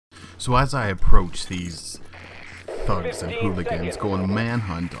So as I approach these thugs and hooligans going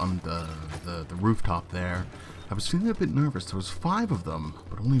manhunt on the rooftop there, I was feeling a bit nervous. There was 5 of them,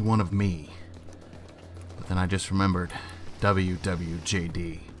 but only 1 of me. But then I just remembered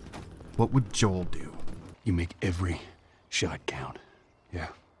WWJD. What would Joel do? You make every shot count. Yeah.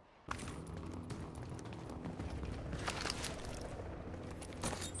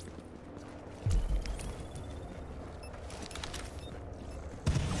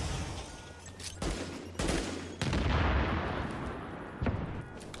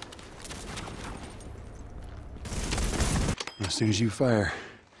 As soon as you fire,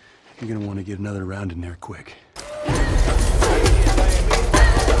 you're gonna want to get another round in there quick.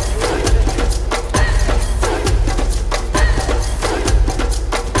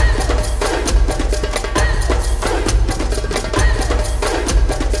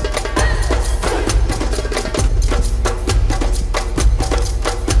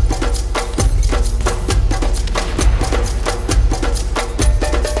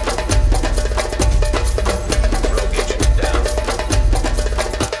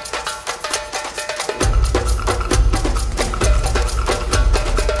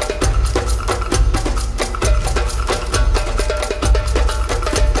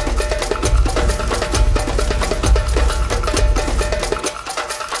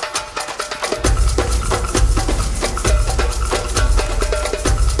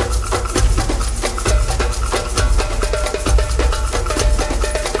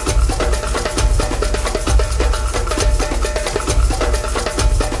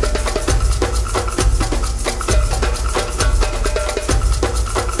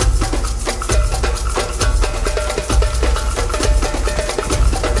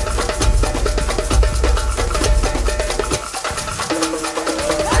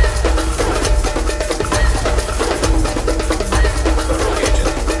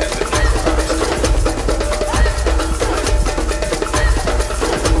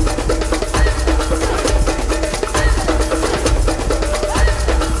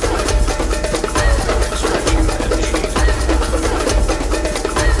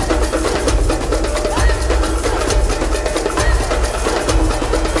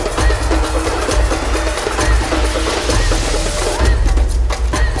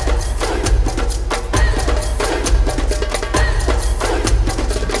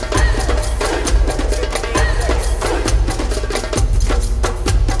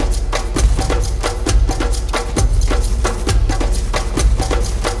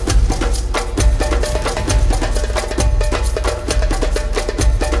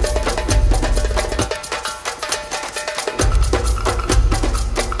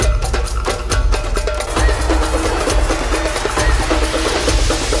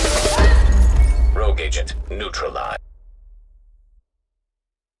 Neutralized.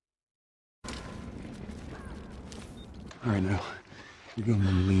 All right, now, you're going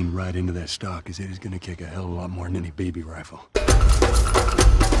to lean right into that stock, because it is going to kick a hell of a lot more than any baby rifle.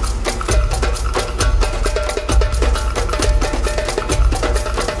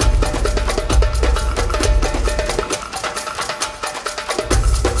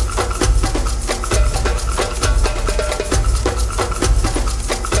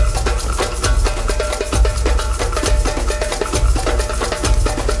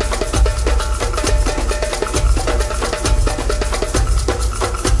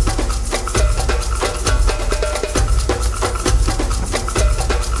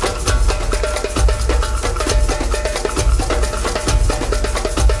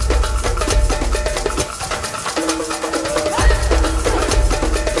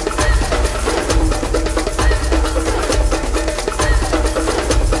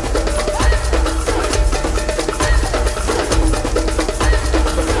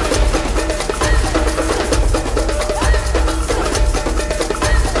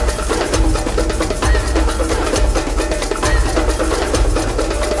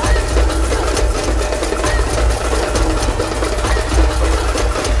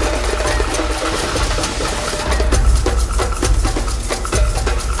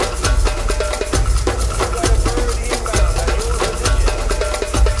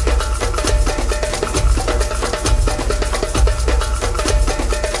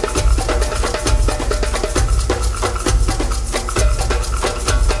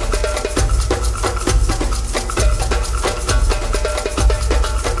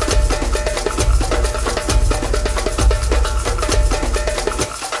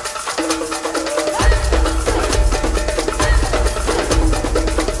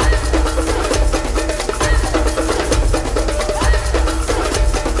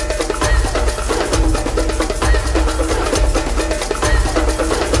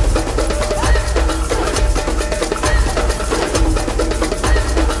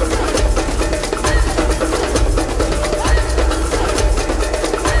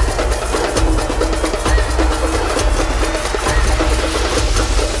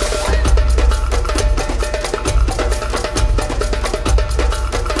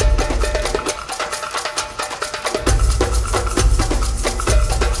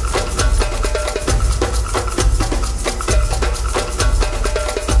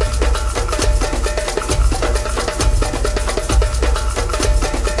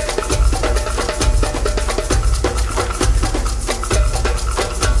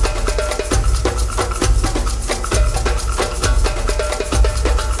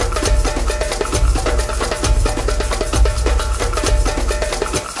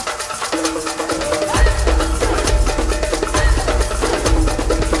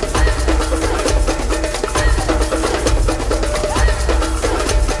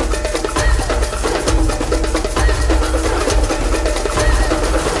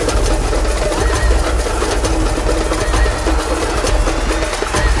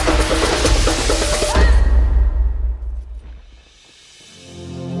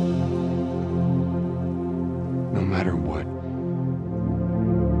 matter what,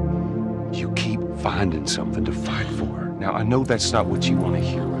 you keep finding something to fight for. Now, I know that's not what you want to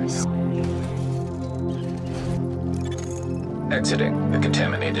hear right now. Exiting the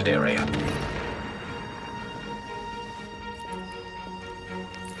contaminated area.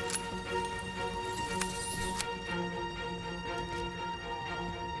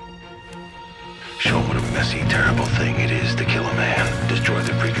 Show what a messy, terrible thing it is to kill a man. Destroy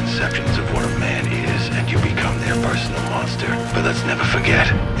the preconceptions of what a man is, and you become their personal monster. But let's never forget,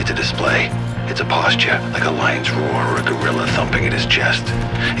 it's a display. It's a posture, like a lion's roar or a gorilla thumping at his chest.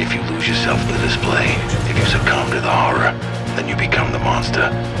 If you lose yourself in the display, if you succumb to the horror, then you become the monster.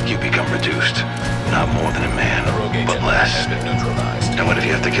 You become reduced. Not more than a man, but less. And what if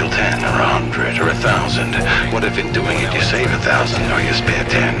you have to kill 10 or 100 or 1,000? What if in doing it you save 1,000 or you spare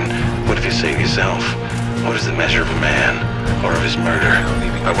 10? What if you save yourself? What is the measure of a man, or of his murder?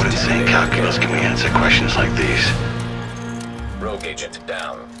 By what insane calculus can we answer questions like these? Rogue agent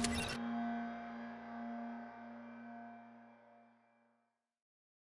down.